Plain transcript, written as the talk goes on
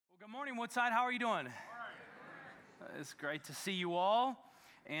Morning, Woodside. How are you doing? It's great to see you all,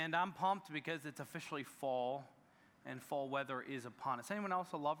 and I'm pumped because it's officially fall, and fall weather is upon us. Anyone else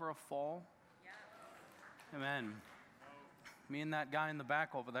a lover of fall? Yeah. Amen. Me and that guy in the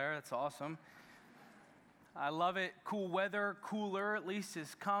back over there, that's awesome. I love it. Cool weather, cooler at least,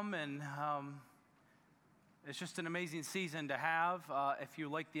 has come, and it's just an amazing season to have. If you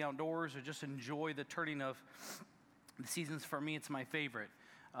like the outdoors or just enjoy the turning of the seasons, for me, it's my favorite.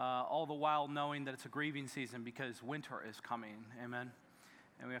 All the while knowing that it's a grieving season because winter is coming, amen?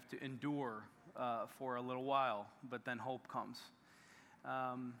 And we have to endure for a little while, but then hope comes.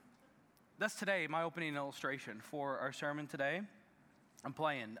 That's today, my opening illustration for our sermon today. I'm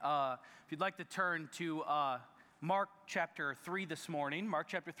playing. If you'd like to turn to Mark chapter 3 this morning,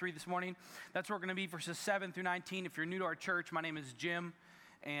 that's where we're going to be, verses 7 through 19. If you're new to our church, my name is Jim,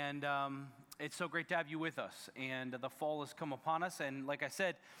 and it's so great to have you with us. And the fall has come upon us, and like I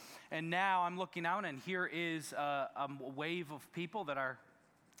said, and now I'm looking out, and here is a wave of people that are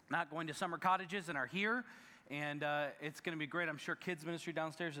not going to summer cottages and are here, and it's going to be great. I'm sure kids ministry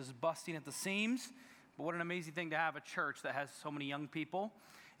downstairs is busting at the seams, but what an amazing thing to have a church that has so many young people,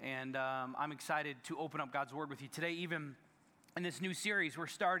 and I'm excited to open up God's Word with you today. Even in this new series we're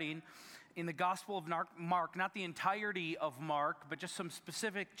starting in the Gospel of Mark, not the entirety of Mark, but just some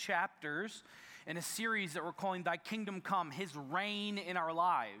specific chapters in a series that we're calling Thy Kingdom Come, His Reign in Our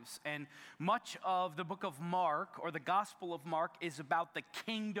Lives. And much of the book of Mark, or the Gospel of Mark, is about the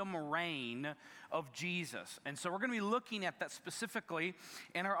kingdom reign of Jesus. And so we're going to be looking at that specifically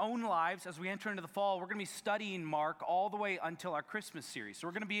in our own lives as we enter into the fall. We're going to be studying Mark all the way until our Christmas series. So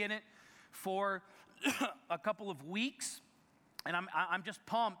we're going to be in it for a couple of weeks. And I'm just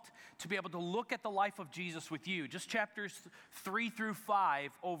pumped to be able to look at the life of Jesus with you, just chapters 3 through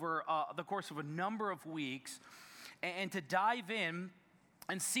 5 over the course of a number of weeks, and to dive in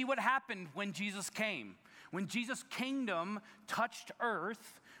and see what happened when Jesus came. When Jesus' kingdom touched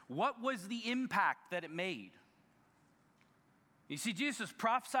earth, what was the impact that it made? You see, Jesus was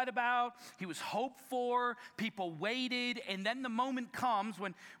prophesied about, he was hoped for, people waited, and then the moment comes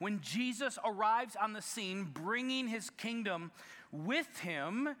when Jesus arrives on the scene, bringing his kingdom with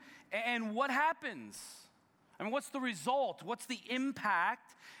him, and what happens? I mean, what's the result? What's the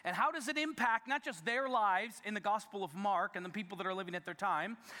impact? And how does it impact not just their lives in the Gospel of Mark and the people that are living at their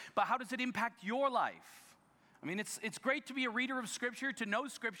time, but how does it impact your life? I mean, it's great to be a reader of Scripture, to know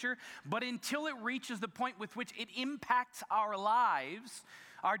Scripture, but until it reaches the point with which it impacts our lives,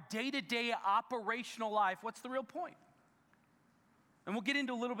 our day-to-day operational life, what's the real point? And we'll get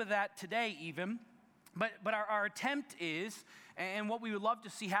into a little bit of that today even, but our attempt is, and what we would love to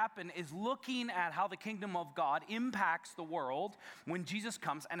see happen, is looking at how the kingdom of God impacts the world when Jesus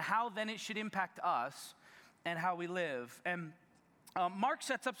comes, and how then it should impact us and how we live. And Mark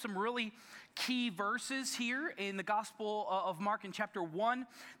sets up some really key verses here in the Gospel of Mark in chapter 1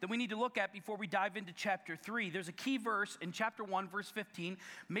 that we need to look at before we dive into chapter 3. There's a key verse in chapter 1, verse 15,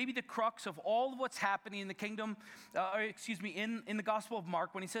 maybe the crux of all of what's happening in the kingdom, in the Gospel of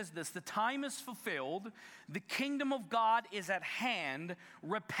Mark, when he says this: "The time is fulfilled, the kingdom of God is at hand,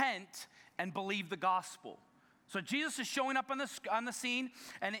 repent and believe the gospel." So Jesus is showing up on the scene,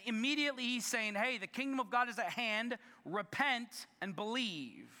 and immediately he's saying, hey, the kingdom of God is at hand, repent and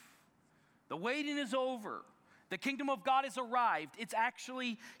believe. The waiting is over. The kingdom of God has arrived. It's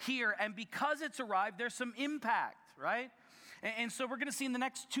actually here, and because it's arrived, there's some impact, right? And so we're going to see in the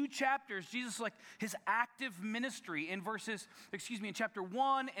next 2 chapters, Jesus, like his active ministry in chapter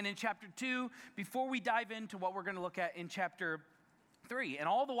 1 and in chapter 2, before we dive into what we're going to look at in chapter 3. And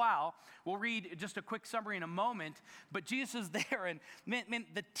all the while, we'll read just a quick summary in a moment, but Jesus is there, and man,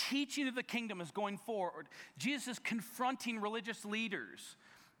 the teaching of the kingdom is going forward. Jesus is confronting religious leaders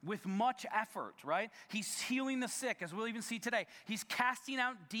with much effort, right? He's healing the sick, as we'll even see today. He's casting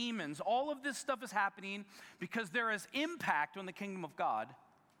out demons. All of this stuff is happening because there is impact when the kingdom of God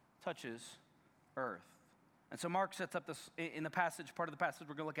touches earth. And so Mark sets up this in the passage, part of the passage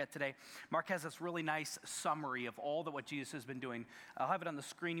we're going to look at today. Mark has this really nice summary of all that what Jesus has been doing. I'll have it on the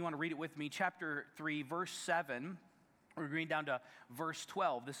screen. You want to read it with me. Chapter 3, verse 7. We're reading down to verse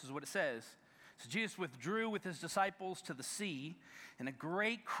 12. This is what it says. So Jesus withdrew with his disciples to the sea, and a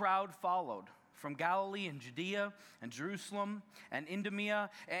great crowd followed from Galilee and Judea and Jerusalem and Idumea,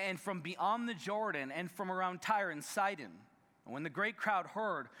 and from beyond the Jordan and from around Tyre and Sidon. And when the great crowd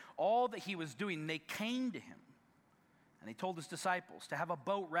heard all that he was doing, they came to him. And he told his disciples to have a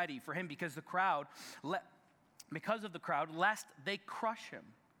boat ready for him because of the crowd, lest they crush him.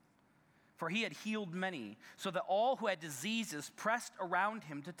 For he had healed many, so that all who had diseases pressed around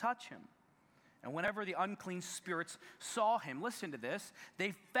him to touch him. And whenever the unclean spirits saw him, listen to this,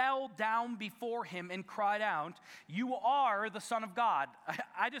 they fell down before him and cried out, "You are the Son of God."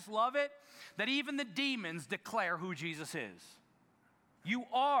 I just love it that even the demons declare who Jesus is. You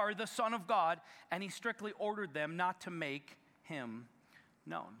are the Son of God, and he strictly ordered them not to make him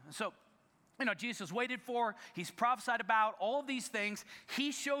known. So, Jesus waited for, he's prophesied about all of these things.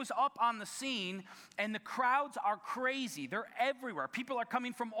 He shows up on the scene, and the crowds are crazy. They're everywhere. People are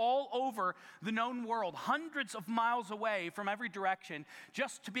coming from all over the known world, hundreds of miles away from every direction,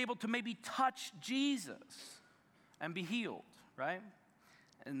 just to be able to maybe touch Jesus and be healed, right?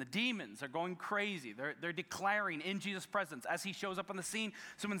 And the demons are going crazy. They're declaring in Jesus' presence as he shows up on the scene,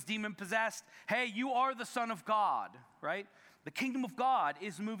 someone's demon possessed, "Hey, you are the Son of God," right? The kingdom of God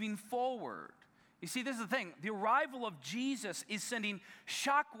is moving forward. You see, this is the thing. The arrival of Jesus is sending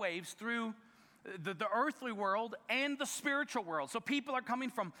shockwaves through the earthly world and the spiritual world. So people are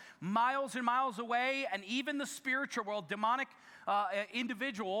coming from miles and miles away, and even the spiritual world, demonic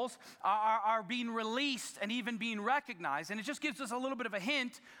individuals are being released and even being recognized. And it just gives us a little bit of a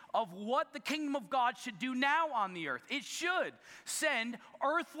hint of what the kingdom of God should do now on the earth. It should send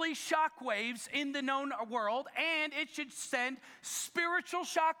earthly shockwaves in the known world, and it should send spiritual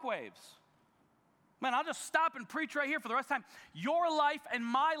shockwaves. Man, I'll just stop and preach right here for the rest of the time. Your life and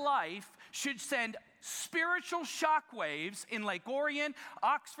my life should send spiritual shockwaves in Lake Orion,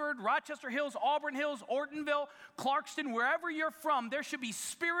 Oxford, Rochester Hills, Auburn Hills, Ortonville, Clarkston, wherever you're from. There should be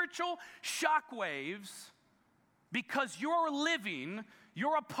spiritual shockwaves because you're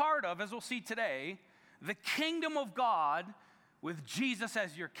a part of, as we'll see today, the kingdom of God with Jesus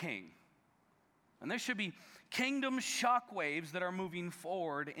as your king. And there should be kingdom shockwaves that are moving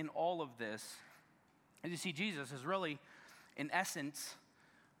forward in all of this. As you see, Jesus is really, in essence,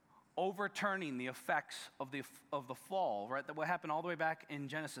 overturning the effects of the fall, right? That what happened all the way back in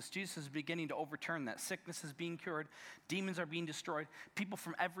Genesis. Jesus is beginning to overturn that. Sickness is being cured. Demons are being destroyed. People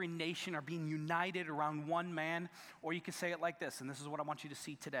from every nation are being united around one man. Or you could say it like this, and this is what I want you to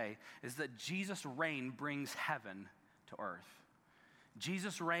see today, is that Jesus' reign brings heaven to earth.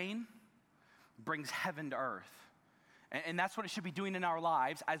 Jesus' reign brings heaven to earth. And that's what it should be doing in our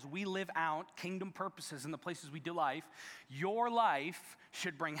lives as we live out kingdom purposes in the places we do life. Your life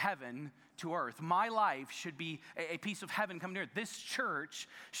should bring heaven to earth. My life should be a piece of heaven coming to earth. This church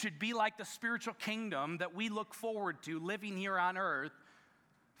should be like the spiritual kingdom that we look forward to living here on earth,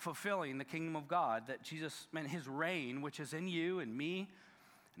 fulfilling the kingdom of God that Jesus meant his reign, which is in you and me,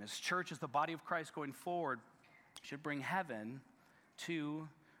 and his church is the body of Christ going forward, should bring heaven to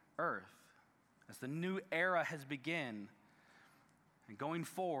earth. As the new era has begun, and going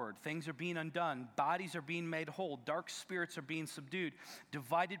forward, things are being undone, bodies are being made whole, dark spirits are being subdued,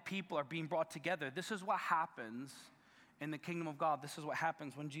 divided people are being brought together. This is what happens in the kingdom of God. This is what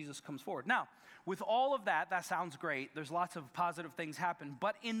happens when Jesus comes forward. Now, with all of that sounds great. There's lots of positive things happen.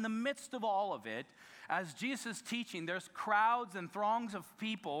 But in the midst of all of it, as Jesus is teaching, there's crowds and throngs of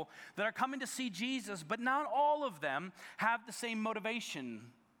people that are coming to see Jesus, but not all of them have the same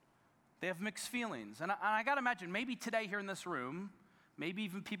motivation. They have mixed feelings. And I got to imagine, maybe today here in this room, maybe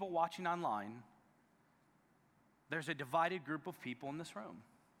even people watching online, there's a divided group of people in this room.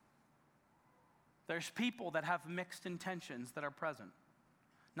 There's people that have mixed intentions that are present.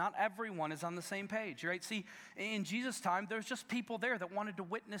 Not everyone is on the same page, right? See, in Jesus' time, there's just people there that wanted to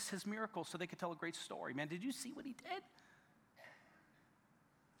witness his miracles so they could tell a great story. Man, did you see what he did?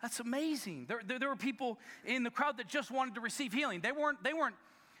 That's amazing. There were people in the crowd that just wanted to receive healing. They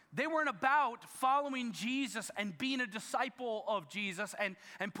weren't about following Jesus and being a disciple of Jesus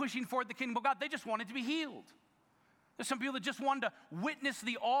and pushing forward the kingdom of God. They just wanted to be healed. There's some people that just wanted to witness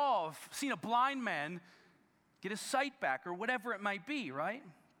the awe of seeing a blind man get his sight back or whatever it might be, right?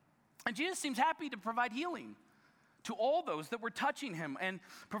 And Jesus seems happy to provide healing to all those that were touching him and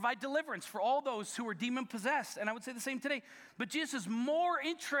provide deliverance for all those who were demon-possessed. And I would say the same today. But Jesus is more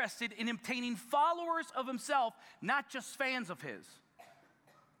interested in obtaining followers of himself, not just fans of his.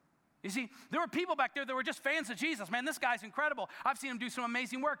 You see, there were people back there that were just fans of Jesus. Man, this guy's incredible. I've seen him do some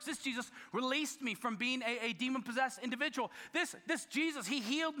amazing works. This Jesus released me from being a demon-possessed individual. This Jesus, he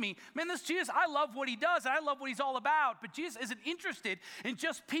healed me. Man, this Jesus, I love what he does, and I love what he's all about. But Jesus isn't interested in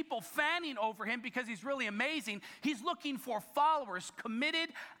just people fanning over him because he's really amazing. He's looking for followers, committed,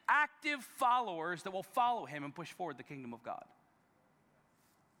 active followers that will follow him and push forward the kingdom of God.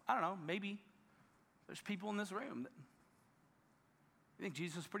 I don't know, maybe there's people in this room that I think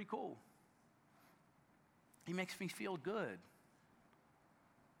Jesus is pretty cool. He makes me feel good.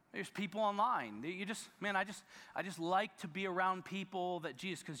 There's people online. I just like to be around people that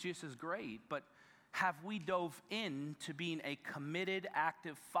because Jesus is great. But have we dove into being a committed,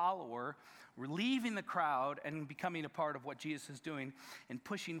 active follower, relieving the crowd and becoming a part of what Jesus is doing and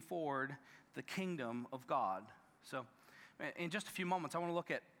pushing forward the kingdom of God? So in just a few moments, I want to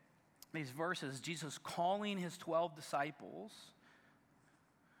look at these verses, Jesus calling his 12 disciples.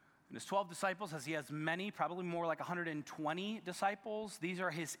 And his 12 disciples, as he has many, probably more like 120 disciples, these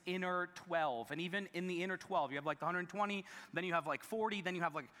are his inner 12. And even in the inner 12, you have like the 120, then you have like 40, then you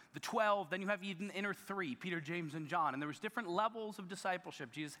have like the 12, then you have even the inner 3, Peter, James, and John. And there was different levels of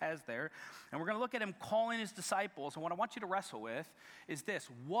discipleship Jesus has there. And we're going to look at him calling his disciples. And what I want you to wrestle with is this: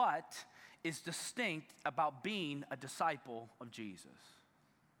 what is distinct about being a disciple of Jesus?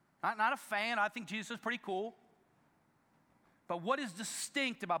 Not a fan. I think Jesus is pretty cool. But what is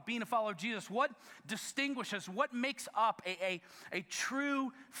distinct about being a follower of Jesus? What distinguishes, what makes up a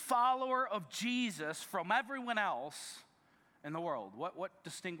true follower of Jesus from everyone else in the world? What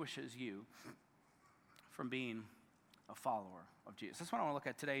distinguishes you from being a follower of Jesus? That's what I want to look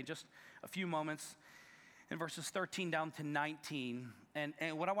at today in just a few moments, in verses 13 down to 19. And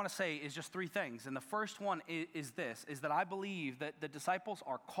what I want to say is just three things. And the first one is this, is that I believe that the disciples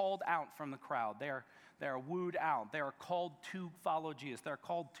are called out from the crowd. They are wooed out. They are called to follow Jesus. They're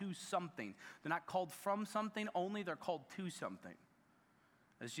called to something. They're not called from something only, they're called to something.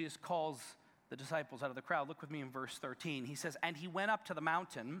 As Jesus calls the disciples out of the crowd, look with me in verse 13. He says, "And he went up to the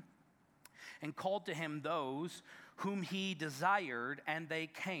mountain and called to him those whom he desired, and they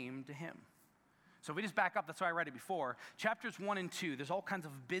came to him." So if we just back up, that's why I read it before. Chapters 1 and 2, there's all kinds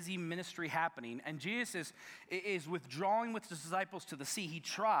of busy ministry happening. And Jesus is withdrawing with his disciples to the sea. He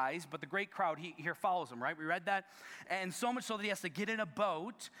tries, but the great crowd here follows him, right? We read that. And so much so that he has to get in a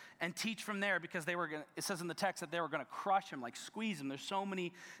boat and teach from there, because it says in the text that they were going to crush him, like squeeze him. There's so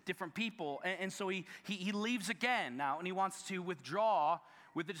many different people. And so he leaves again now, and he wants to withdraw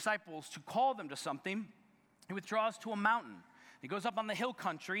with the disciples to call them to something. He withdraws to a mountain. He goes up on the hill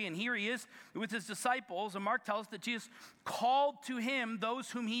country, and here he is with his disciples. And Mark tells us that Jesus called to him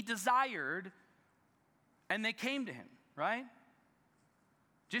those whom he desired, and they came to him, right?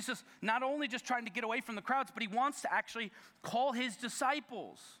 Jesus not only just trying to get away from the crowds, but he wants to actually call his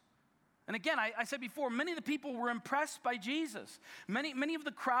disciples. And again, I said before, many of the people were impressed by Jesus. Many of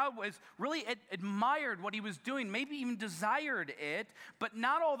the crowd was really admired what he was doing, maybe even desired it, but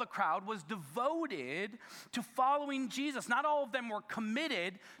not all the crowd was devoted to following Jesus. Not all of them were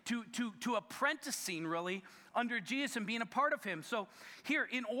committed to apprenticing, really, under Jesus and being a part of him. So here,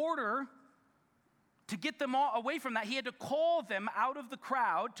 in order to get them all away from that, he had to call them out of the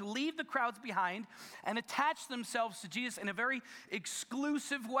crowd, to leave the crowds behind and attach themselves to Jesus in a very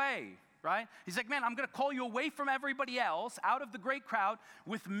exclusive way. Right? He's like, man, I'm going to call you away from everybody else, out of the great crowd,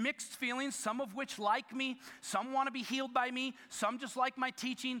 with mixed feelings, some of which like me, some want to be healed by me, some just like my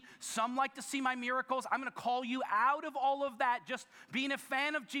teaching, some like to see my miracles. I'm going to call you out of all of that, just being a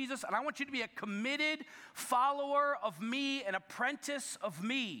fan of Jesus, and I want you to be a committed follower of me, an apprentice of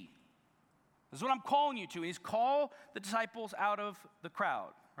me. This is what I'm calling you to. And he's called the disciples out of the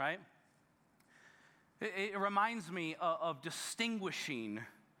crowd, right? It reminds me of distinguishing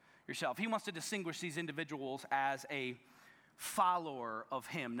yourself. He wants to distinguish these individuals as a follower of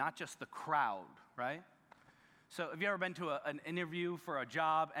him, not just the crowd, right? So have you ever been to an interview for a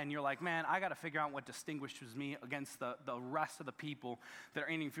job and you're like, man, I got to figure out what distinguishes me against the rest of the people that are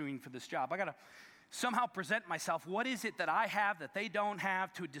interviewing for this job. I got to somehow present myself. What is it that I have that they don't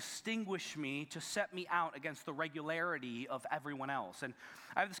have to distinguish me, to set me out against the regularity of everyone else? And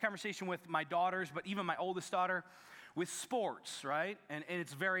I have this conversation with my daughters, but even my oldest daughter, with sports, right? And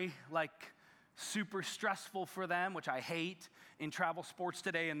it's very, like, super stressful for them, which I hate in travel sports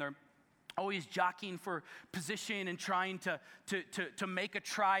today, and they're always jockeying for position and trying to make a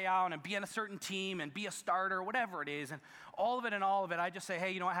tryout and be on a certain team and be a starter, whatever it is. And all of it, I just say,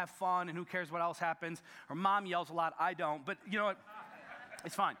 hey, have fun, and who cares what else happens? Or mom yells a lot, I don't, but you know what?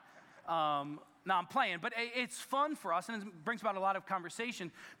 It's fine. No, I'm playing, but it's fun for us, and it brings about a lot of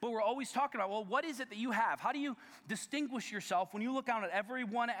conversation. But we're always talking about, well, what is it that you have? How do you distinguish yourself when you look out at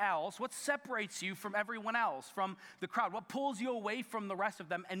everyone else? What separates you from everyone else, from the crowd? What pulls you away from the rest of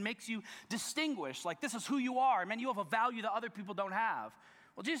them and makes you distinguished? Like, this is who you are. Man, you have a value that other people don't have.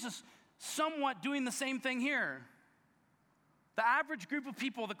 Well, Jesus is somewhat doing the same thing here. The average group of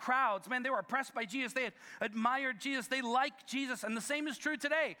people, the crowds, man, they were oppressed by Jesus. They had admired Jesus. They liked Jesus. And the same is true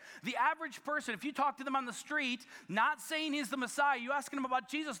today. The average person, if you talk to them on the street, not saying he's the Messiah, you asking them about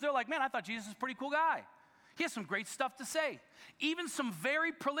Jesus, they're like, man, I thought Jesus was a pretty cool guy. He has some great stuff to say. Even some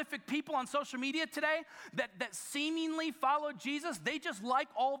very prolific people on social media today that seemingly follow Jesus, they just like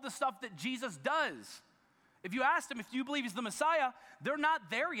all of the stuff that Jesus does. If you ask them if you believe he's the Messiah, they're not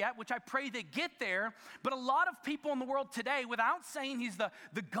there yet, which I pray they get there. But a lot of people in the world today, without saying he's the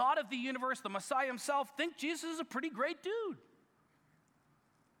God of the universe, the Messiah himself, think Jesus is a pretty great dude.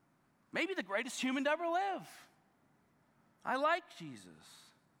 Maybe the greatest human to ever live. I like Jesus.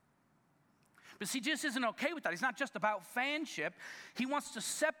 But see, Jesus isn't okay with that. He's not just about fanship. He wants to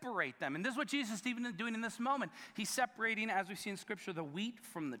separate them. And this is what Jesus is even doing in this moment. He's separating, as we see in Scripture, the wheat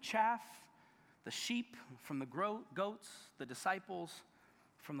from the chaff, the sheep from the goats, the disciples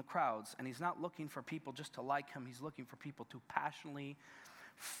from the crowds. And he's not looking for people just to like him. He's looking for people to passionately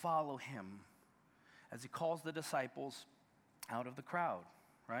follow him as he calls the disciples out of the crowd,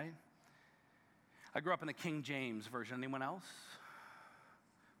 right? I grew up in the King James Version. Anyone else?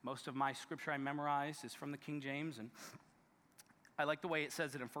 Most of my scripture I memorized is from the King James, and I like the way it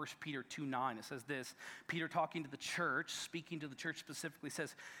says it in 1 Peter 2:9. It says this, Peter talking to the church, speaking to the church specifically,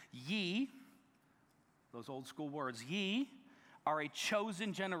 says, ye, those old school words, ye are a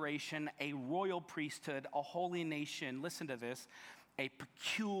chosen generation, a royal priesthood, a holy nation, listen to this, a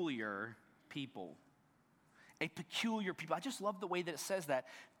peculiar people. A peculiar people. I just love the way that it says that.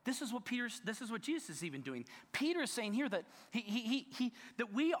 This is what Jesus is even doing. Peter is saying here that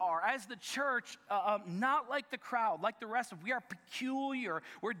that we are, as the church, not like the crowd, like the rest of. We are peculiar.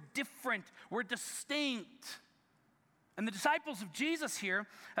 We're different. We're distinct. And the disciples of Jesus here,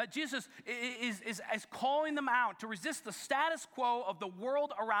 Jesus is calling them out to resist the status quo of the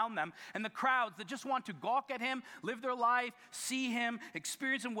world around them and the crowds that just want to gawk at him, live their life, see him,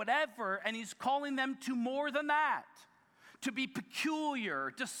 experience him, whatever. And he's calling them to more than that, to be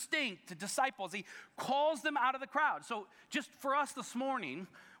peculiar, distinct disciples. He calls them out of the crowd. So just for us this morning,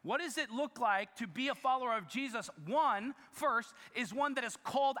 what does it look like to be a follower of Jesus? First, is one that is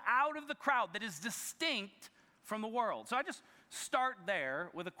called out of the crowd, that is distinct from the world. So I just start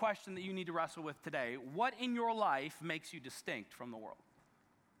there with a question that you need to wrestle with today. What in your life makes you distinct from the world?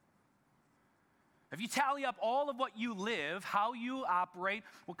 If you tally up all of what you live, how you operate,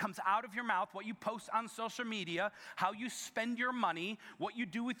 what comes out of your mouth, what you post on social media, how you spend your money, what you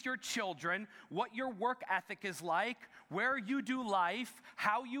do with your children, what your work ethic is like, where you do life,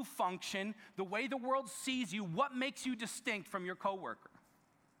 how you function, the way the world sees you, what makes you distinct from your coworker?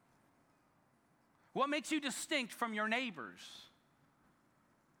 What makes you distinct from your neighbors?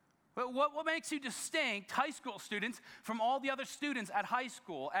 What makes you distinct, high school students, from all the other students at high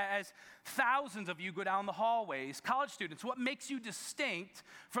school, as thousands of you go down the hallways? College students, what makes you distinct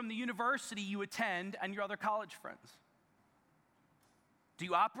from the university you attend and your other college friends? Do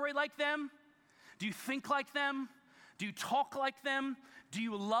you operate like them? Do you think like them? Do you talk like them? Do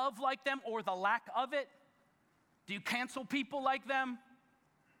you love like them, or the lack of it? Do you cancel people like them?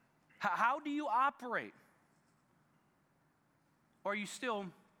 How do you operate? Or are you still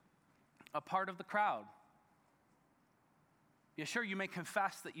a part of the crowd? Yeah, sure, you may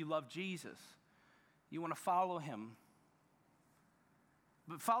confess that you love Jesus. You want to follow him.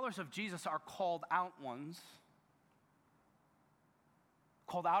 But followers of Jesus are called out ones,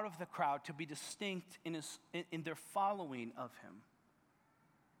 called out of the crowd to be distinct in their following of him.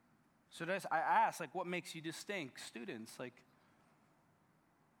 So I ask, what makes you distinct? Students,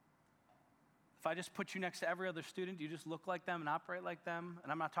 if I just put you next to every other student, do you just look like them and operate like them?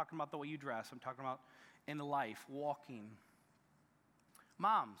 And I'm not talking about the way you dress. I'm talking about in life, walking.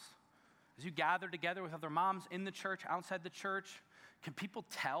 Moms, as you gather together with other moms in the church, outside the church, can people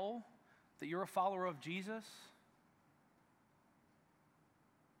tell that you're a follower of Jesus?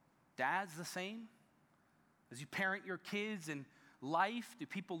 Dads, the same? As you parent your kids in life, do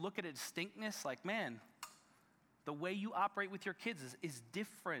people look at a distinctness like, man, the way you operate with your kids is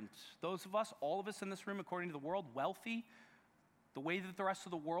different. Those of us, all of us in this room, according to the world, wealthy, the way that the rest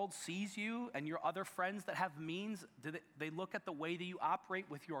of the world sees you and your other friends that have means, do they look at the way that you operate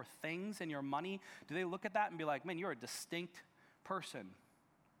with your things and your money? Do they look at that and be like, man, you're a distinct person?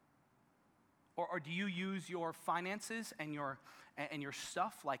 Or do you use your finances and your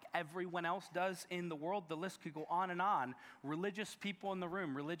stuff like everyone else does in the world? The list could go on and on. Religious people in the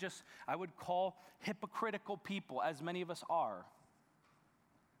room, religious, I would call hypocritical people, as many of us are.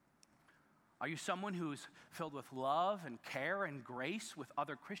 Are you someone who's filled with love and care and grace with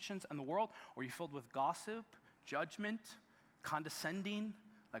other Christians in the world? Or are you filled with gossip, judgment, condescending?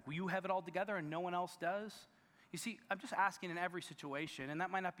 Like, will you have it all together and no one else does? You see, I'm just asking in every situation, and that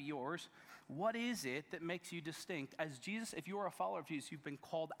might not be yours, what is it that makes you distinct? As Jesus, if you are a follower of Jesus, you've been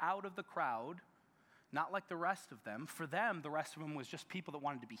called out of the crowd, not like the rest of them. For them, the rest of them was just people that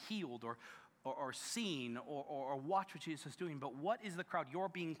wanted to be healed or seen or watch what Jesus is doing. But what is the crowd you're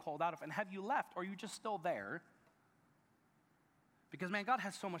being called out of? And have you left, or are you just still there? Because, man, God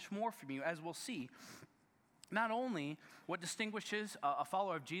has so much more from you, as we'll see. Not only what distinguishes a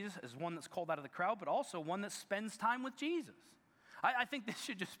follower of Jesus is one that's called out of the crowd, but also one that spends time with Jesus. I think this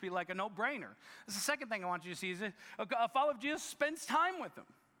should just be like a no-brainer. That's the second thing I want you to see is that a follower of Jesus spends time with him.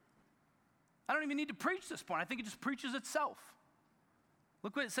 I don't even need to preach this point. I think it just preaches itself.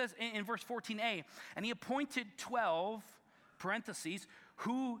 Look what it says in verse 14a. And he appointed 12, parentheses,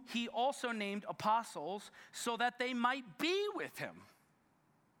 who he also named apostles, so that they might be with him.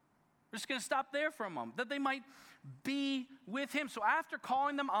 We're just going to stop there for a moment. That they might be with him. So after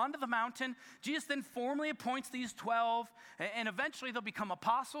calling them onto the mountain, Jesus then formally appoints these 12, and eventually they'll become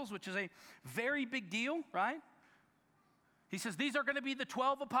apostles, which is a very big deal, right? He says these are going to be the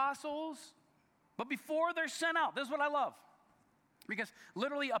 12 apostles, but before they're sent out, this is what I love. Because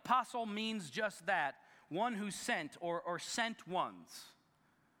literally apostle means just that, one who sent or sent ones.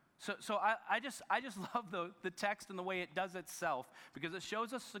 So I just love the text and the way it does itself, because it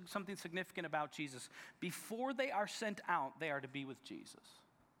shows us something significant about Jesus. Before they are sent out, they are to be with Jesus.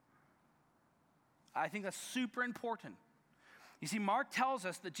 I think that's super important. You see, Mark tells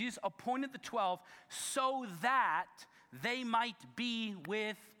us that Jesus appointed the 12 so that they might be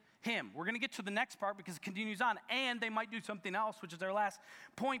with him. We're going to get to the next part because it continues on, and they might do something else, which is their last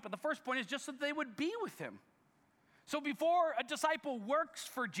point. But the first point is just that they would be with him. So before a disciple works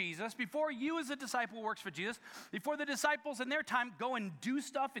for Jesus, before you as a disciple works for Jesus, before the disciples in their time go and do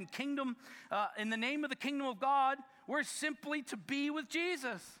stuff in the name of the kingdom of God, we're simply to be with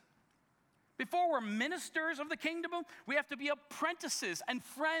Jesus. Before we're ministers of the kingdom, we have to be apprentices and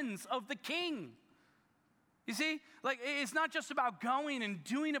friends of the king. You see, like it's not just about going and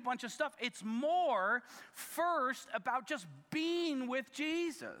doing a bunch of stuff. It's more first about just being with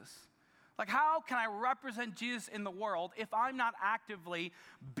Jesus. Like, how can I represent Jesus in the world if I'm not actively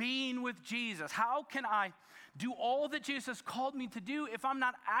being with Jesus? How can I do all that Jesus has called me to do if I'm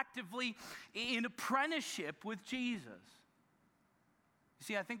not actively in apprenticeship with Jesus? You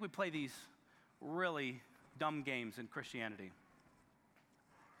see, I think we play these really dumb games in Christianity.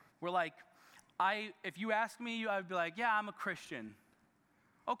 We're like, if you ask me, I'd be like, yeah, I'm a Christian.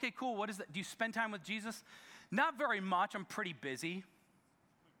 Okay, cool. What is that? Do you spend time with Jesus? Not very much. I'm pretty busy.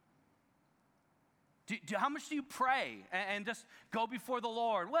 How much do you pray and just go before the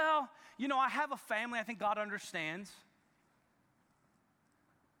Lord? Well, I have a family. I think God understands.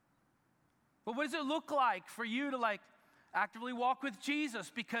 But what does it look like for you to actively walk with Jesus?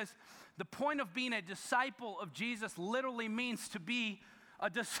 Because the point of being a disciple of Jesus literally means to be a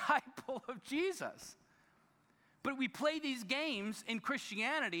disciple of Jesus. But we play these games in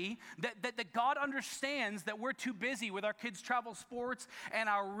Christianity that God understands that we're too busy with our kids' travel sports and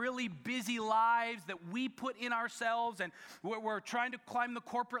our really busy lives that we put in ourselves, and we're trying to climb the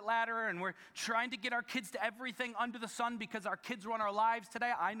corporate ladder, and we're trying to get our kids to everything under the sun because our kids run our lives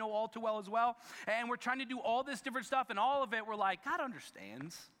today. I know all too well as well. And we're trying to do all this different stuff, and all of it we're like, God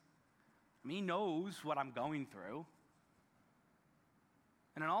understands. He knows what I'm going through.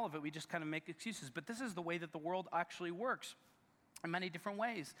 And in all of it, we just kind of make excuses. But this is the way that the world actually works in many different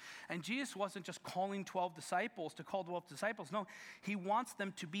ways. And Jesus wasn't just calling 12 disciples to call 12 disciples. No, he wants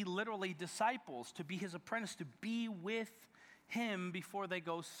them to be literally disciples, to be his apprentice, to be with him before they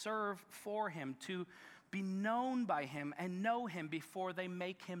go serve for him, to be known by him and know him before they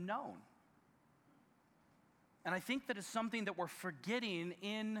make him known. And I think that is something that we're forgetting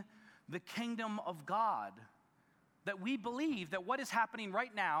in the kingdom of God. That we believe that what is happening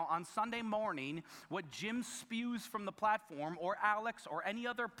right now on Sunday morning, what Jim spews from the platform, or Alex, or any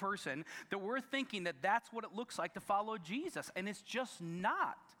other person, that we're thinking that that's what it looks like to follow Jesus. And it's just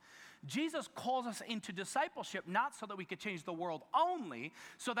not. Jesus calls us into discipleship not so that we could change the world only,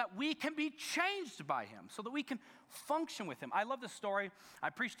 so that we can be changed by him, so that we can function with him. I love this story.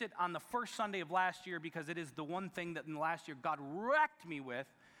 I preached it on the first Sunday of last year because it is the one thing that in the last year God wrecked me with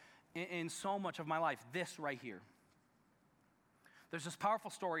in so much of my life, this right here. There's this powerful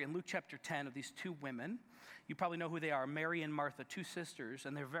story in Luke chapter 10 of these two women. You probably know who they are, Mary and Martha, two sisters,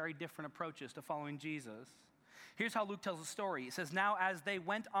 and they're very different approaches to following Jesus. Here's how Luke tells the story. It says, now as they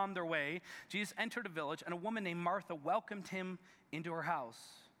went on their way, Jesus entered a village, and a woman named Martha welcomed him into her house.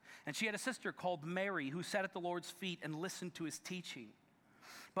 And she had a sister called Mary who sat at the Lord's feet and listened to his teaching.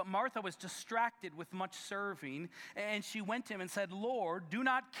 But Martha was distracted with much serving, and she went to him and said, Lord, do you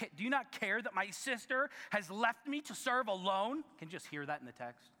not care that my sister has left me to serve alone? Can you just hear that in the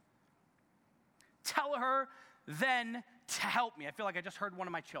text? Tell her then to help me. I feel like I just heard one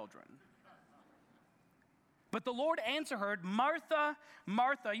of my children. But the Lord answered her, Martha,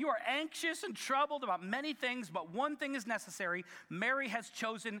 Martha, you are anxious and troubled about many things, but one thing is necessary. Mary has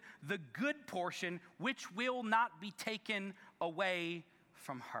chosen the good portion, which will not be taken away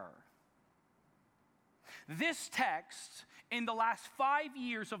from her. This text in the last 5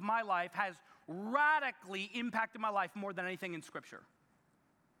 years of my life has radically impacted my life more than anything in Scripture.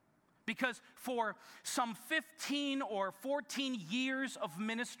 Because for some 15 or 14 years of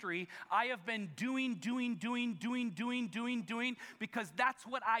ministry, I have been doing, because that's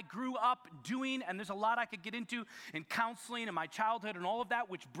what I grew up doing. And there's a lot I could get into in counseling and my childhood and all of that,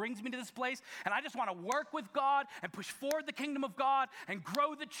 which brings me to this place. And I just want to work with God and push forward the kingdom of God and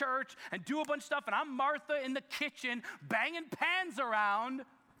grow the church and do a bunch of stuff. And I'm Martha in the kitchen banging pans around.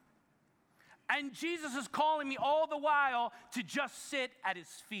 And Jesus is calling me all the while to just sit at his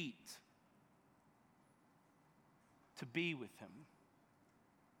feet, to be with him.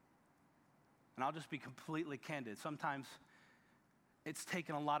 And I'll just be completely candid. Sometimes it's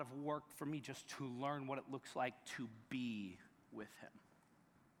taken a lot of work for me just to learn what it looks like to be with him.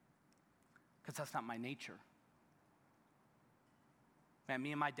 Because that's not my nature. Man,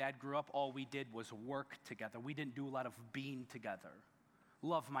 me and my dad grew up, all we did was work together. We didn't do a lot of being together.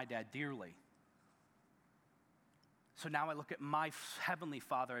 Love my dad dearly. So now I look at my heavenly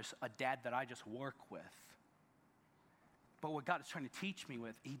Father as a dad that I just work with. But what God is trying to teach me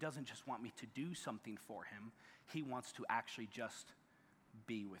with, he doesn't just want me to do something for him. He wants to actually just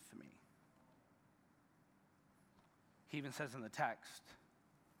be with me. He even says in the text,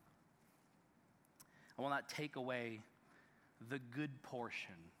 I will not take away the good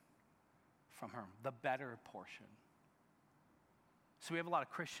portion from her, the better portion. So we have a lot of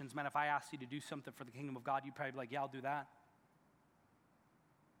Christians, man, if I asked you to do something for the kingdom of God, you'd probably be like, yeah, I'll do that.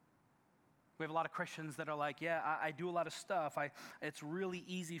 We have a lot of Christians that are like, yeah, I do a lot of stuff. It's really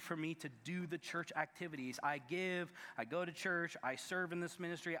easy for me to do the church activities. I give, I go to church, I serve in this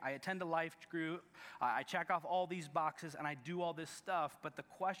ministry, I attend a life group, I check off all these boxes, and I do all this stuff. But the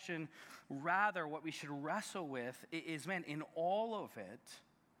question, rather, what we should wrestle with is, man, in all of it,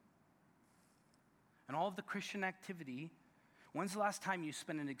 and all of the Christian activity, when's the last time you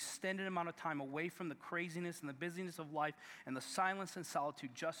spent an extended amount of time away from the craziness and the busyness of life and the silence and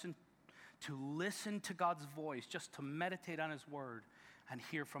solitude just to listen to God's voice, just to meditate on his word and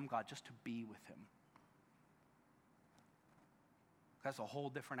hear from God, just to be with him? That's a whole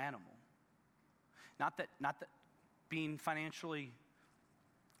different animal. Not that being financially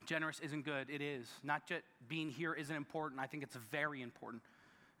generous isn't good. It is. Not that being here isn't important. I think it's very important.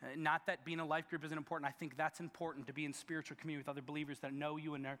 Not that being a life group isn't important. I think that's important, to be in spiritual community with other believers that know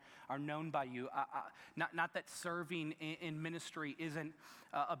you and are known by you. Not that serving in ministry isn't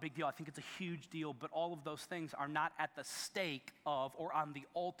a big deal. I think it's a huge deal, but all of those things are not at the stake of or on the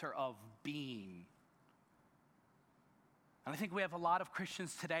altar of being. And I think we have a lot of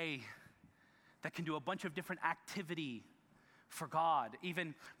Christians today that can do a bunch of different activity for God,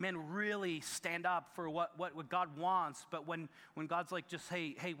 even, man, really stand up for what God wants. But when God's like, just,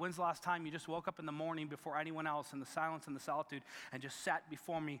 hey, when's the last time you just woke up in the morning before anyone else in the silence and the solitude and just sat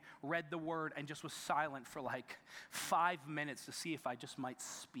before me, read the word, and just was silent for like 5 minutes to see if I just might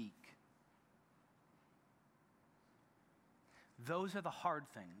speak? Those are the hard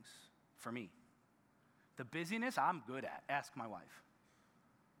things for me. The busyness, I'm good at. Ask my wife.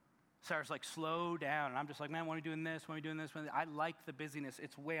 Sarah's like, slow down. And I'm just like, man, when are we doing this? When are we doing this? I like the busyness.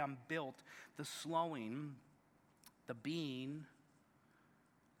 It's the way I'm built. The slowing, the being,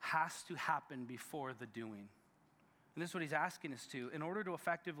 has to happen before the doing. And this is what he's asking us to. In order to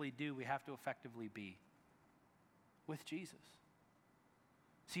effectively do, we have to effectively be with Jesus.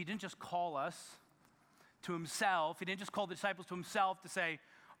 So he didn't just call us to himself. He didn't just call the disciples to himself to say,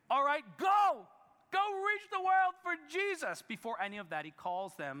 all right, go! Go reach the world for Jesus. Before any of that, he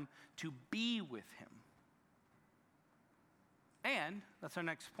calls them to be with him. And, that's our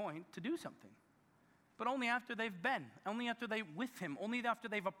next point, to do something. But only after they've been, only after they're with him, only after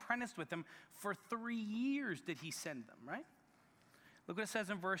they've apprenticed with him. For 3 years did he send them, right? Look what it says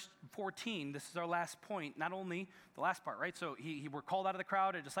in verse 14. This is our last point. Not only the last part, right? So he were called out of the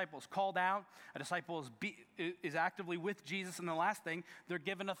crowd. A disciple is called out. A disciple is actively with Jesus. And the last thing, they're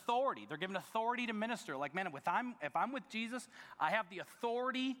given authority. They're given authority to minister. Like, man, if I'm with Jesus, I have the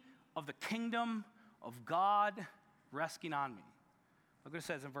authority of the kingdom of God resting on me. Look what it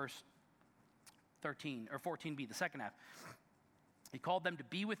says in verse 13 or 14b, the second half. He called them to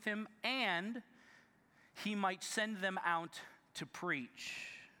be with him, and he might send them out to preach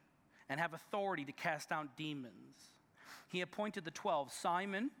and have authority to cast out demons. He appointed the 12,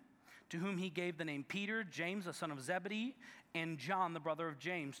 Simon, to whom he gave the name Peter, James, the son of Zebedee, and John, the brother of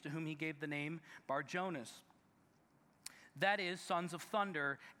James, to whom he gave the name Bar-Jonas. That is, sons of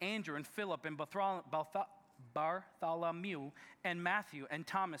thunder, Andrew and Philip and Bartholomew and Matthew and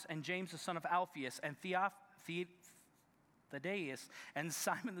Thomas and James, the son of Alphaeus, and Thaddeus, and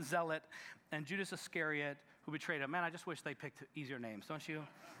Simon the Zealot, and Judas Iscariot, who betrayed him. Man, I just wish they picked easier names, don't you?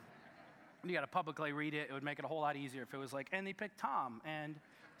 You got to publicly read it. It would make it a whole lot easier if it was like, and they picked Tom and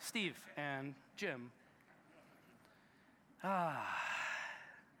Steve and Jim. But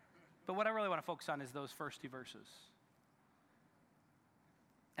what I really want to focus on is those first two verses.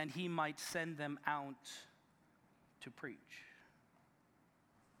 And he might send them out to preach.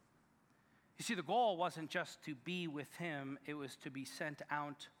 You see, the goal wasn't just to be with him, it was to be sent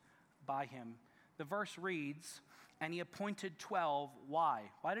out by him. The verse reads, and he appointed 12. Why?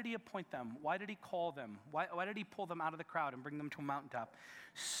 Why did he appoint them? Why did he call them? Why did he pull them out of the crowd and bring them to a mountaintop?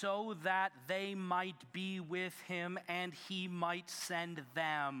 So that they might be with him and he might send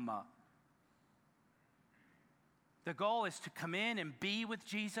them. The goal is to come in and be with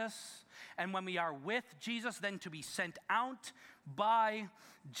Jesus. And when we are with Jesus, then to be sent out by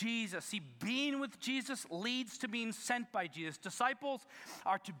Jesus. See, being with Jesus leads to being sent by Jesus. Disciples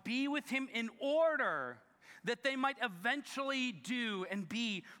are to be with him in order that they might eventually do and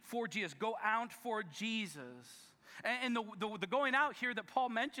be for Jesus, go out for Jesus. And the going out here that Paul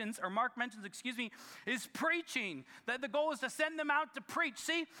mentions, or Mark mentions, is preaching. That the goal is to send them out to preach.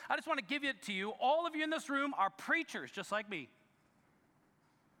 See, I just want to give it to you. All of you in this room are preachers, just like me.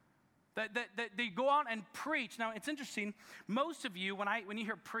 That they go out and preach. Now, it's interesting. Most of you, when you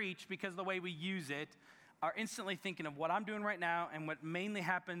hear preach, because of the way we use it, are instantly thinking of what I'm doing right now and what mainly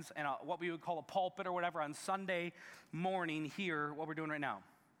happens in what we would call a pulpit or whatever on Sunday morning here, what we're doing right now.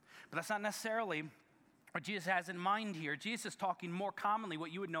 But that's not necessarily what Jesus has in mind here. Jesus is talking more commonly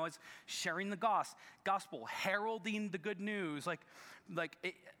what you would know as sharing the gospel, heralding the good news,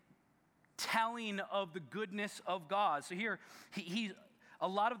 telling of the goodness of God. So here, he a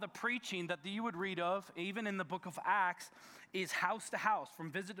lot of the preaching that you would read of, even in the book of Acts, is house to house,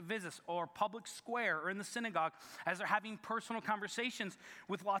 from visit to visit, or public square, or in the synagogue, as they're having personal conversations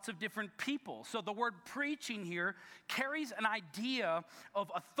with lots of different people. So the word preaching here carries an idea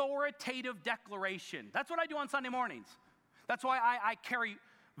of authoritative declaration. That's what I do on Sunday mornings. That's why I carry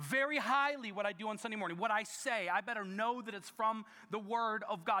very highly what I do on Sunday morning. What I say, I better know that it's from the Word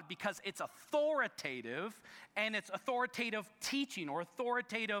of God, because it's authoritative, and it's authoritative teaching or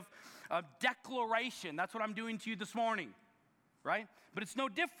authoritative declaration. That's what I'm doing to you this morning, right? But it's no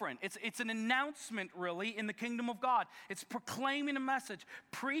different. It's an announcement, really, in the kingdom of God. It's proclaiming a message.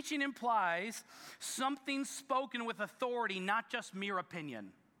 Preaching implies something spoken with authority, not just mere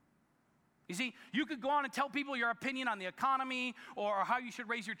opinion. You see, you could go on and tell people your opinion on the economy or how you should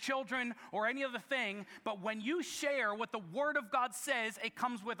raise your children or any other thing, but when you share what the Word of God says, it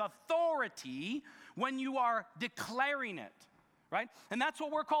comes with authority when you are declaring it, right? And that's what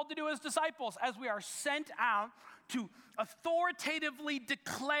we're called to do as disciples, as we are sent out to authoritatively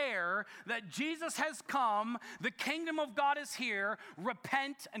declare that Jesus has come, the kingdom of God is here,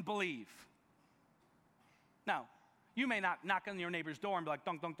 repent and believe. Now, you may not knock on your neighbor's door and be like,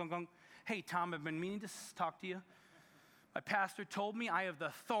 dunk, dunk, dunk, dunk. Hey, Tom, I've been meaning to talk to you. My pastor told me I have the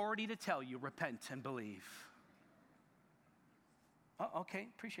authority to tell you, repent and believe. Oh, okay,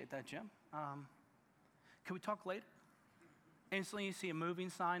 appreciate that, Jim. Can we talk later? Instantly, you see a moving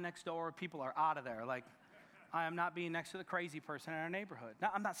sign next door. People are out of there. Like, I am not being next to the crazy person in our neighborhood.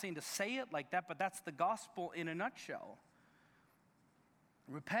 Now, I'm not saying to say it like that, but that's the gospel in a nutshell.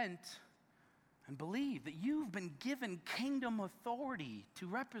 Repent and believe that you've been given kingdom authority to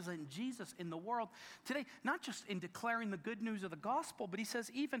represent Jesus in the world today, not just in declaring the good news of the gospel, but he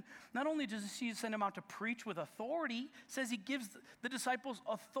says even, not only does he send them out to preach with authority, says he gives the disciples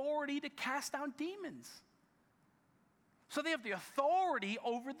authority to cast out demons. So they have the authority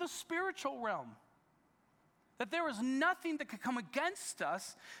over the spiritual realm. That there is nothing that could come against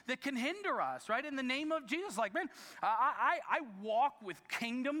us that can hinder us, right? In the name of Jesus. Like, man, I walk with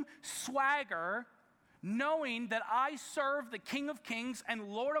kingdom swagger, knowing that I serve the King of Kings and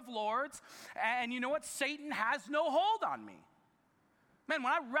Lord of Lords, and you know what? Satan has no hold on me. Man,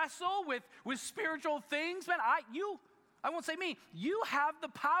 when I wrestle with spiritual things, man, I won't say me, you have the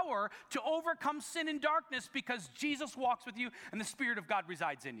power to overcome sin and darkness because Jesus walks with you and the Spirit of God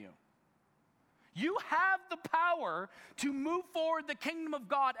resides in you. You have the power to move forward the kingdom of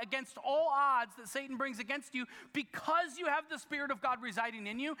God against all odds that Satan brings against you because you have the Spirit of God residing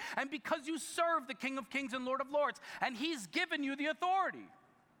in you and because you serve the King of Kings and Lord of Lords, and he's given you the authority.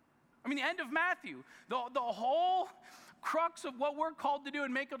 I mean, the end of Matthew, the whole crux of what we're called to do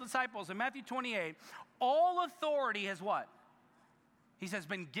and make disciples in Matthew 28, all authority has what? He says,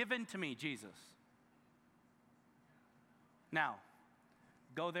 been given to me, Jesus. Now,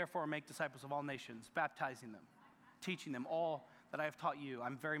 go therefore and make disciples of all nations, baptizing them, teaching them all that I have taught you.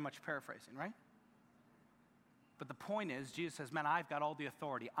 I'm very much paraphrasing, right? But the point is, Jesus says, man, I've got all the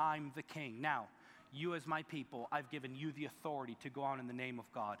authority. I'm the king. Now, you as my people, I've given you the authority to go on in the name of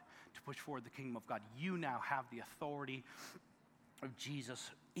God, to push forward the kingdom of God. You now have the authority of Jesus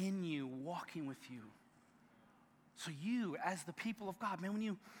in you, walking with you. So you, as the people of God, man, when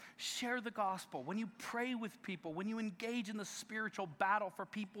you share the gospel, when you pray with people, when you engage in the spiritual battle for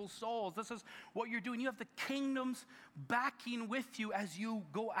people's souls, this is what you're doing. You have the kingdom's backing with you as you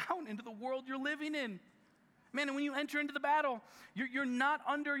go out into the world you're living in. Man, and when you enter into the battle, you're not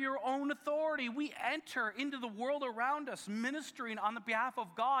under your own authority. We enter into the world around us, ministering on the behalf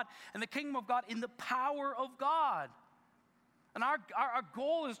of God and the kingdom of God in the power of God. And our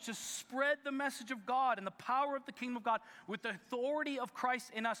goal is to spread the message of God and the power of the kingdom of God with the authority of Christ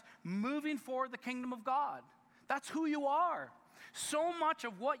in us, moving forward the kingdom of God. That's who you are. So much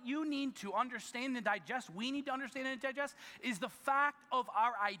of what you need to understand and digest, we need to understand and digest, is the fact of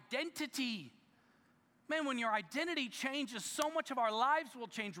our identity. Man, when your identity changes, so much of our lives will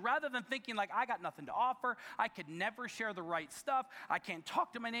change. Rather than thinking like, I got nothing to offer, I could never share the right stuff, I can't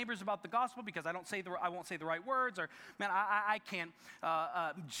talk to my neighbors about the gospel because I won't say the right words, or man, I can't,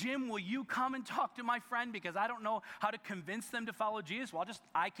 Jim, will you come and talk to my friend because I don't know how to convince them to follow Jesus? Well,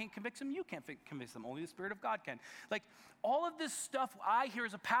 I can't convince them, you can't convince them, only the Spirit of God can. Like, all of this stuff I hear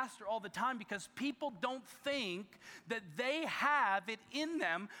as a pastor all the time because people don't think that they have it in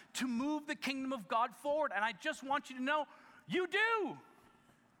them to move the kingdom of God forward. And I just want you to know, you do.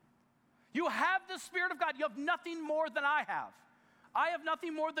 You have the Spirit of God. You have nothing more than I have. I have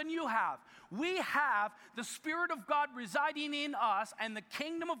nothing more than you have. We have the Spirit of God residing in us and the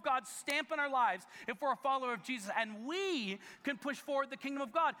kingdom of God stamping our lives if we're a follower of Jesus, and we can push forward the kingdom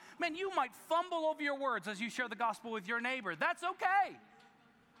of God. Man, you might fumble over your words as you share the gospel with your neighbor. That's okay.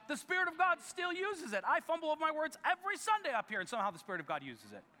 The Spirit of God still uses it. I fumble over my words every Sunday up here, and somehow the Spirit of God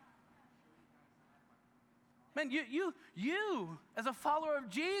uses it. Man, you as a follower of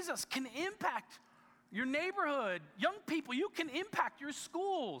Jesus can impact your neighborhood, young people. You can impact your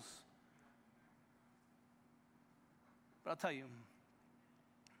schools. But I'll tell you,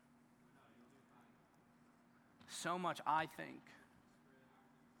 so much, I think,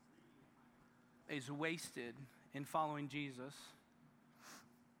 is wasted in following Jesus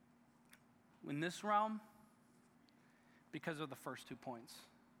in this realm because of the first 2 points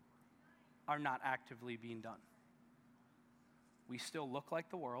are not actively being done. We still look like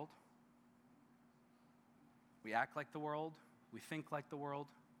the world. We act like the world, we think like the world,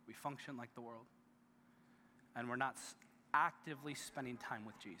 we function like the world, and we're not actively spending time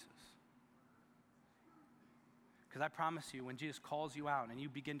with Jesus. Because I promise you, when Jesus calls you out and you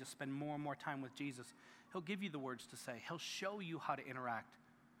begin to spend more and more time with Jesus, he'll give you the words to say. He'll show you how to interact.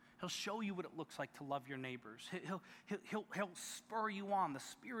 He'll show you what it looks like to love your neighbors. He'll spur you on. The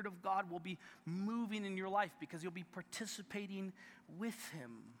Spirit of God will be moving in your life because you'll be participating with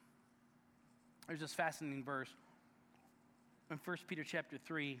him. There's this fascinating verse in 1 Peter chapter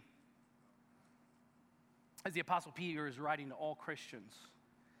 3 as the Apostle Peter is writing to all Christians.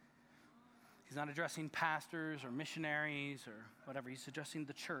 He's not addressing pastors or missionaries or whatever. He's addressing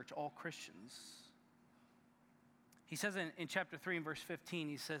the church, all Christians. He says in chapter 3 and verse 15,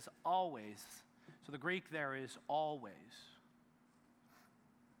 he says, always. So the Greek there is always.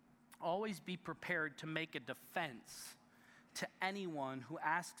 Always be prepared to make a defense to anyone who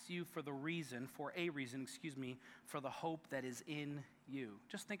asks you for a reason, for the hope that is in you.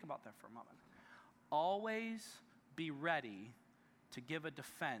 Just think about that for a moment. Always be ready to give a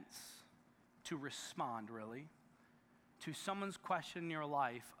defense, to respond, really, to someone's question in your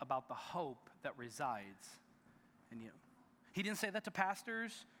life about the hope that resides in you. He didn't say that to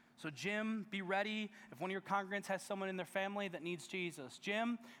pastors. So Jim, be ready if one of your congregants has someone in their family that needs Jesus.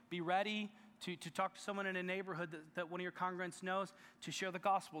 Jim, be ready to talk to someone in a neighborhood that one of your congregants knows, to share the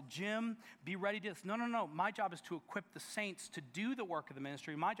gospel. Jim, be ready to this. No. My job is to equip the saints to do the work of the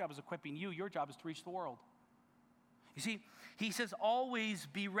ministry. My job is equipping you. Your job is to reach the world. You see, he says always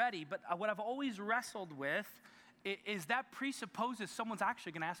be ready. But what I've always wrestled with is that presupposes someone's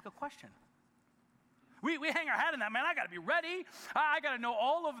actually going to ask a question. We hang our hat on that, man. I got to be ready. I got to know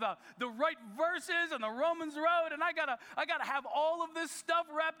all of the right verses on the Romans road, and I got to have all of this stuff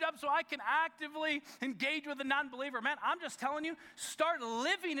wrapped up so I can actively engage with a non-believer. Man, I'm just telling you, start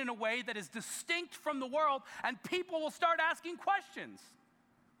living in a way that is distinct from the world, and people will start asking questions.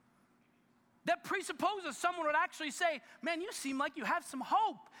 That presupposes someone would actually say, man, you seem like you have some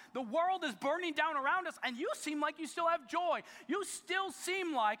hope. The world is burning down around us, and you seem like you still have joy. You still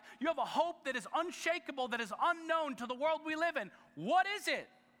seem like you have a hope that is unshakable, that is unknown to the world we live in. What is it?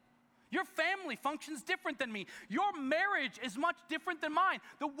 Your family functions different than me. Your marriage is much different than mine.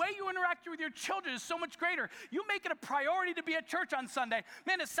 The way you interact with your children is so much greater. You make it a priority to be at church on Sunday.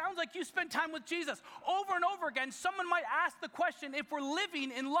 Man, it sounds like you spend time with Jesus. Over and over again, someone might ask the question if we're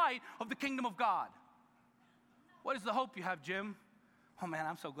living in light of the kingdom of God. What is the hope you have, Jim? Oh man,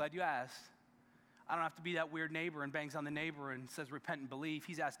 I'm so glad you asked. I don't have to be that weird neighbor and bangs on the neighbor and says repent and believe.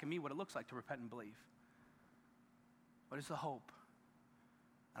 He's asking me what it looks like to repent and believe. What is the hope?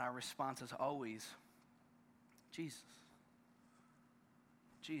 And our response is always, Jesus.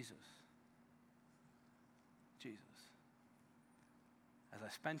 Jesus. Jesus. As I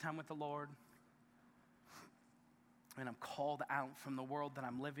spend time with the Lord, and I'm called out from the world that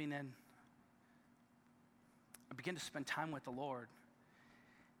I'm living in, I begin to spend time with the Lord.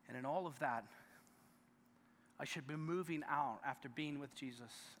 And in all of that, I should be moving out after being with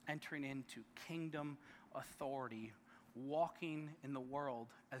Jesus, entering into kingdom authority, walking in the world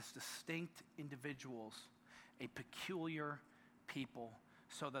as distinct individuals, a peculiar people,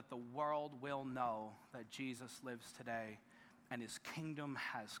 so that the world will know that Jesus lives today and his kingdom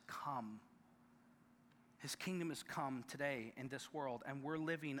has come. His kingdom has come today in this world, and we're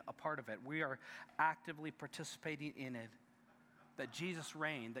living a part of it. We are actively participating in it. That Jesus'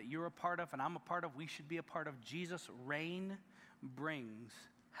 reign, that you're a part of and I'm a part of, we should be a part of. Jesus' reign brings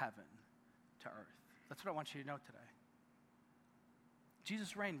heaven to earth. That's what I want you to know today.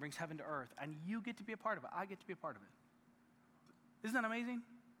 Jesus' reign brings heaven to earth, and you get to be a part of it. I get to be a part of it. Isn't that amazing?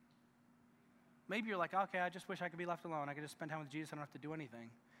 Maybe you're like, okay, I just wish I could be left alone. I could just spend time with Jesus. I don't have to do anything.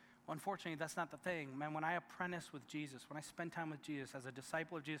 Well, unfortunately, that's not the thing. Man, when I apprentice with Jesus, when I spend time with Jesus as a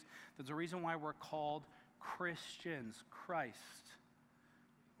disciple of Jesus, there's a reason why we're called Christians, Christ.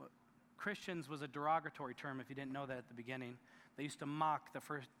 Well, Christians was a derogatory term if you didn't know that at the beginning. They used to mock the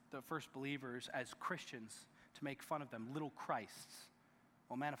first believers as Christians to make fun of them, little Christs.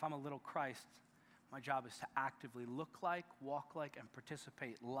 Well, man, if I'm a little Christ, my job is to actively look like, walk like, and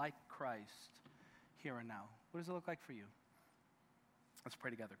participate like Christ here and now. What does it look like for you? Let's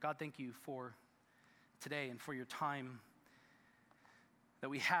pray together. God, thank you for today and for your time that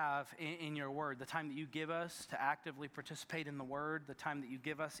we have in your word, the time that you give us to actively participate in the word, the time that you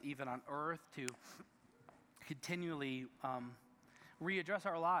give us even on earth to continually readdress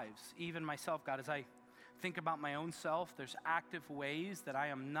our lives. Even myself, God, as I think about my own self, there's active ways that I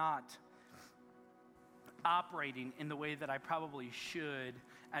am not operating in the way that I probably should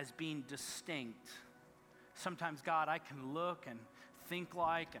as being distinct. Sometimes, God, I can look and think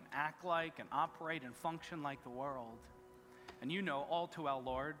like and act like and operate and function like the world. And you know all too well,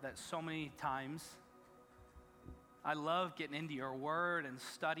 Lord, that so many times I love getting into your word and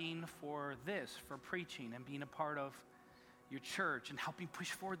studying for this, for preaching and being a part of your church and helping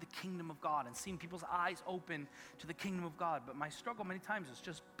push forward the kingdom of God and seeing people's eyes open to the kingdom of God. But my struggle many times is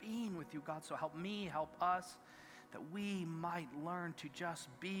just being with you, God. So help me, help us, that we might learn to just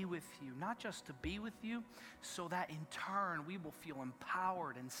be with you, not just to be with you, so that in turn we will feel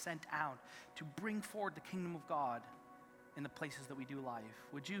empowered and sent out to bring forward the kingdom of God in the places that we do life.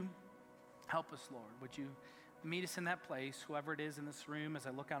 Would you help us, Lord? Would you meet us in that place, whoever it is in this room, as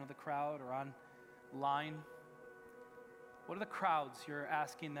I look out of the crowd or online? What are the crowds you're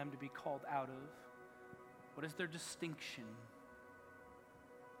asking them to be called out of? What is their distinction?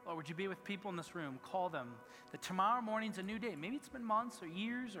 Lord, would you be with people in this room? Call them. That tomorrow morning's a new day. Maybe it's been months or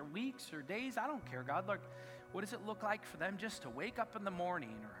years or weeks or days. I don't care, God. Lord, what does it look like for them just to wake up in the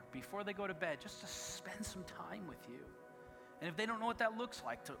morning or before they go to bed, just to spend some time with you? And if they don't know what that looks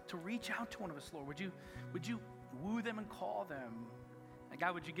like, to reach out to one of us, Lord, would you woo them and call them? And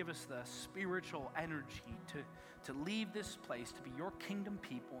God, would you give us the spiritual energy to leave this place, to be your kingdom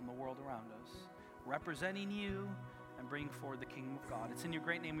people in the world around us, representing you and bring forward the kingdom of God. It's in your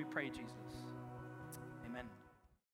great name we pray, Jesus.